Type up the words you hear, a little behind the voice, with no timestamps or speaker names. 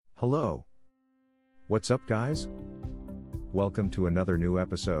Hello. What's up, guys? Welcome to another new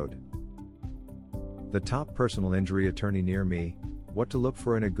episode. The top personal injury attorney near me. What to look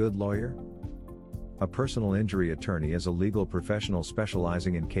for in a good lawyer? A personal injury attorney is a legal professional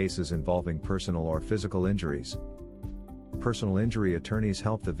specializing in cases involving personal or physical injuries. Personal injury attorneys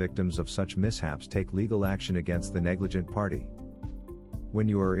help the victims of such mishaps take legal action against the negligent party. When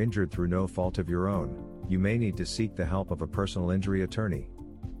you are injured through no fault of your own, you may need to seek the help of a personal injury attorney.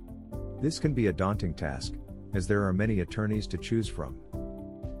 This can be a daunting task, as there are many attorneys to choose from.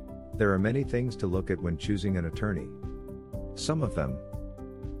 There are many things to look at when choosing an attorney. Some of them: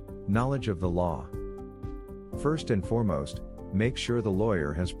 knowledge of the law. First and foremost, make sure the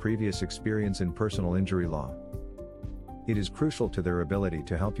lawyer has previous experience in personal injury law. It is crucial to their ability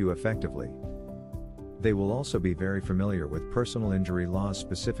to help you effectively. They will also be very familiar with personal injury laws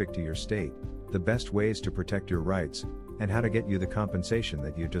specific to your state, the best ways to protect your rights, and how to get you the compensation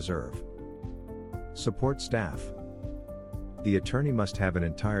that you deserve. Support staff. The attorney must have an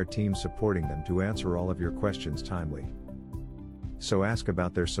entire team supporting them to answer all of your questions timely. So ask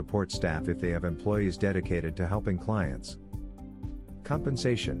about their support staff if they have employees dedicated to helping clients.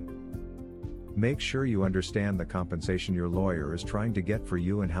 Compensation. Make sure you understand the compensation your lawyer is trying to get for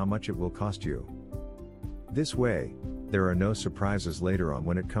you and how much it will cost you. This way, there are no surprises later on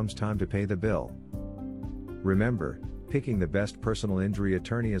when it comes time to pay the bill. Remember, picking the best personal injury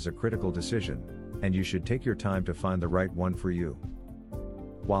attorney is a critical decision, and you should take your time to find the right one for you.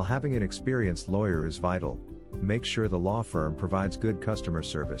 While having an experienced lawyer is vital, make sure the law firm provides good customer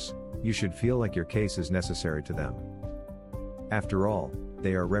service. You should feel like your case is necessary to them. After all,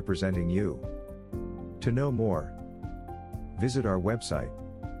 they are representing you. To know more, visit our website,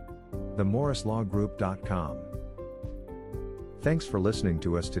 themorrislawgroup.com. Thanks for listening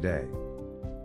to us today.